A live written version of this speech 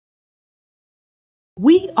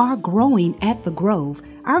We are growing at the Grove.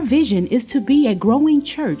 Our vision is to be a growing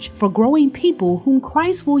church for growing people whom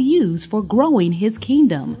Christ will use for growing his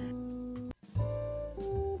kingdom.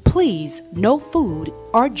 Please, no food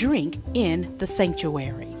or drink in the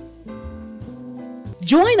sanctuary.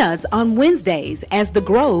 Join us on Wednesdays as the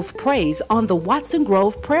Grove prays on the Watson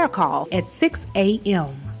Grove prayer call at 6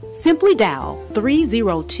 a.m. Simply dial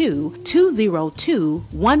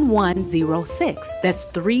 302-202-1106. That's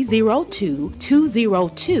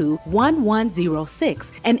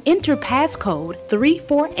 302-202-1106 and enter passcode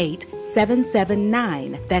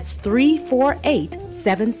 348779. That's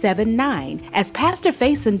 348779 as Pastor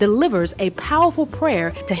Faison delivers a powerful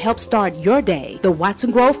prayer to help start your day. The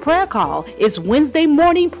Watson Grove prayer call is Wednesday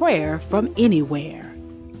morning prayer from anywhere.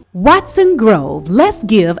 Watson Grove, let's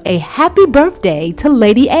give a happy birthday to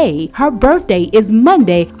Lady A. Her birthday is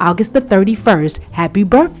Monday, August the 31st. Happy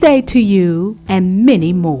birthday to you, and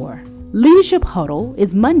many more. Leadership Huddle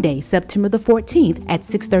is Monday, September the 14th at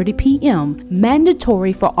 6:30 p.m.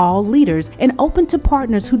 Mandatory for all leaders and open to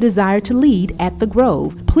partners who desire to lead at the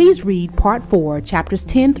Grove. Please read Part 4, Chapters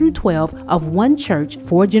 10 through 12 of One Church,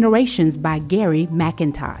 4 Generations by Gary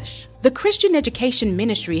McIntosh. The Christian Education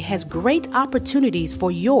Ministry has great opportunities for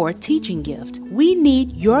your teaching gift. We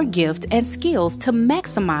need your gift and skills to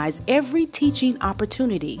maximize every teaching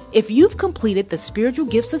opportunity. If you've completed the Spiritual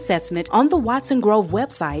Gifts Assessment on the Watson Grove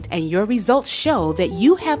website and your results show that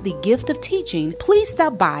you have the gift of teaching, please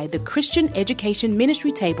stop by the Christian Education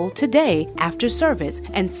Ministry table today after service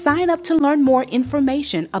and sign up to learn more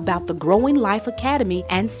information about the Growing Life Academy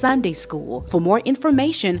and Sunday School. For more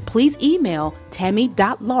information, please email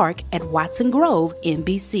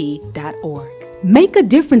tammy.lark@watsongrovembc.org. Make a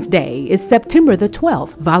Difference Day is September the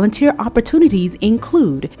 12th. Volunteer opportunities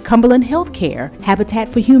include Cumberland Healthcare, Habitat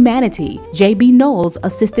for Humanity, J.B. Knowles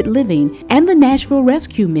Assisted Living, and the Nashville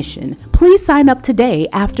Rescue Mission. Please sign up today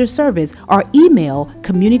after service or email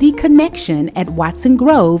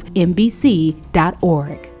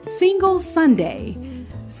communityconnection@watsongrovembc.org. Singles Sunday.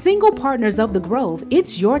 Single partners of the Grove,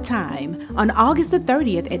 it's your time. On August the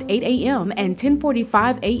 30th at 8 a.m. and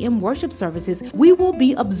 10:45 a.m. worship services, we will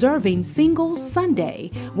be observing Singles Sunday.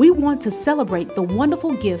 We want to celebrate the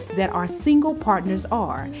wonderful gifts that our single partners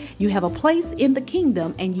are. You have a place in the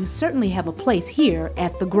kingdom, and you certainly have a place here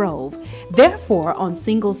at the Grove. Therefore, on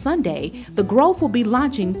Singles Sunday, the Grove will be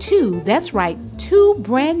launching two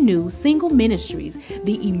brand new single ministries,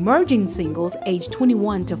 the Emerging Singles age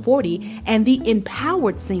 21 to 40 and the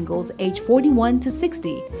Empowered Singles age 41 to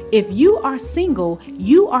 60. If you are single,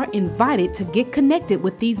 you are invited to get connected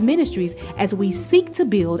with these ministries as we seek to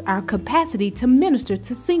build our capacity to minister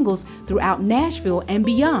to singles throughout Nashville and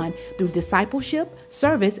beyond through discipleship,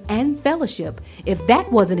 service, and fellowship. If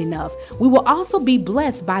that wasn't enough, we will also be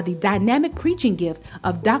blessed by the dynamic preaching gift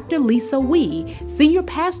of Dr. Lisa Wee, Senior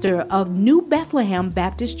Pastor of New Bethlehem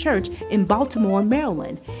Baptist Church in Baltimore,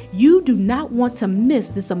 Maryland. You do not want to miss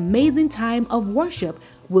this amazing time of worship.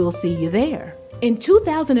 We'll see you there. In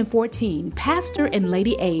 2014, Pastor and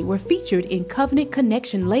Lady A were featured in Covenant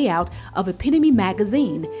Connection layout of Epitome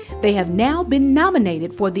magazine. They have now been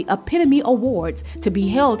nominated for the Epitome Awards to be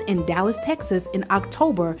held in Dallas, Texas in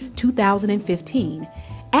October 2015.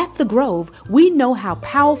 At the Grove, we know how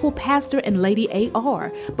powerful Pastor and Lady A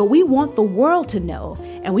are, but we want the world to know,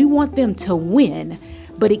 and we want them to win.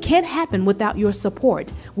 But it can't happen without your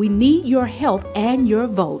support. We need your help and your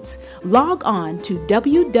votes. Log on to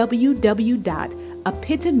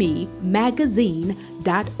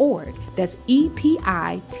www.epitomemagazine.org. That's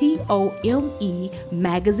EPITOME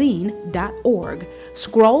magazine.org.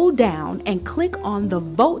 Scroll down and click on the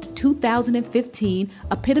Vote 2015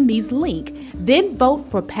 Epitomes link. Then vote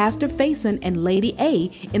for Pastor Faison and Lady A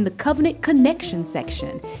in the Covenant Connection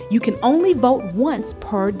section. You can only vote once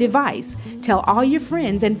per device. Tell all your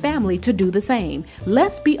friends and family to do the same.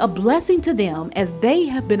 Let's be a blessing to them as they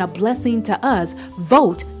have been a blessing to us.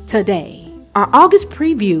 Vote today. Our August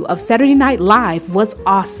preview of Saturday Night Live was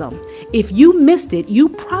awesome. If you missed it, you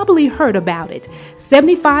probably heard about it.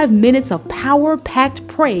 75 minutes of power-packed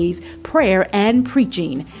praise, prayer, and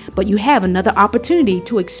preaching. But you have another opportunity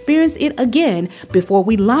to experience it again before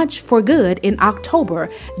we launch for good in October.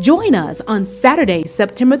 Join us on Saturday,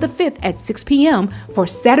 September the 5th at 6 p.m. for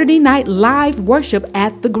Saturday Night Live worship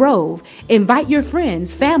at the Grove. Invite your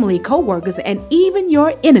friends, family, co-workers, and even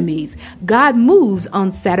your enemies. God moves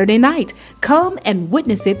on Saturday night. Come and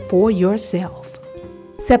witness it for yourself.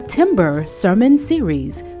 September Sermon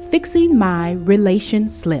Series, Fixing My Relation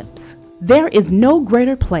Slips. There is no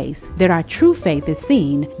greater place that our true faith is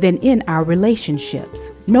seen than in our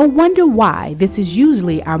relationships. No wonder why this is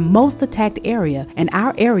usually our most attacked area and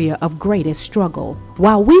our area of greatest struggle.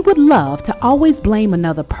 While we would love to always blame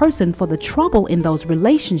another person for the trouble in those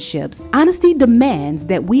relationships, honesty demands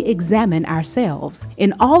that we examine ourselves.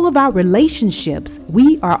 In all of our relationships,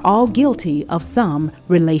 we are all guilty of some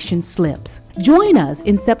relation slips. Join us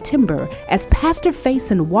in September as Pastor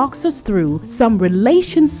Faison walks us through some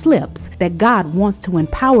relation slips that God wants to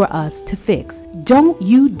empower us to fix. Don't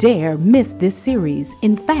you dare miss this series.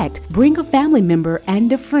 In fact, bring a family member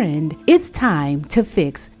and a friend. It's time to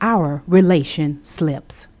fix our relation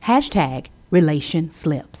slips. #relation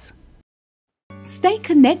slips. Stay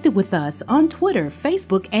connected with us on Twitter,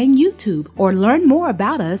 Facebook, and YouTube, or learn more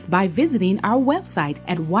about us by visiting our website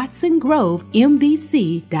at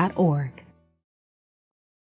watsongrovembc.org.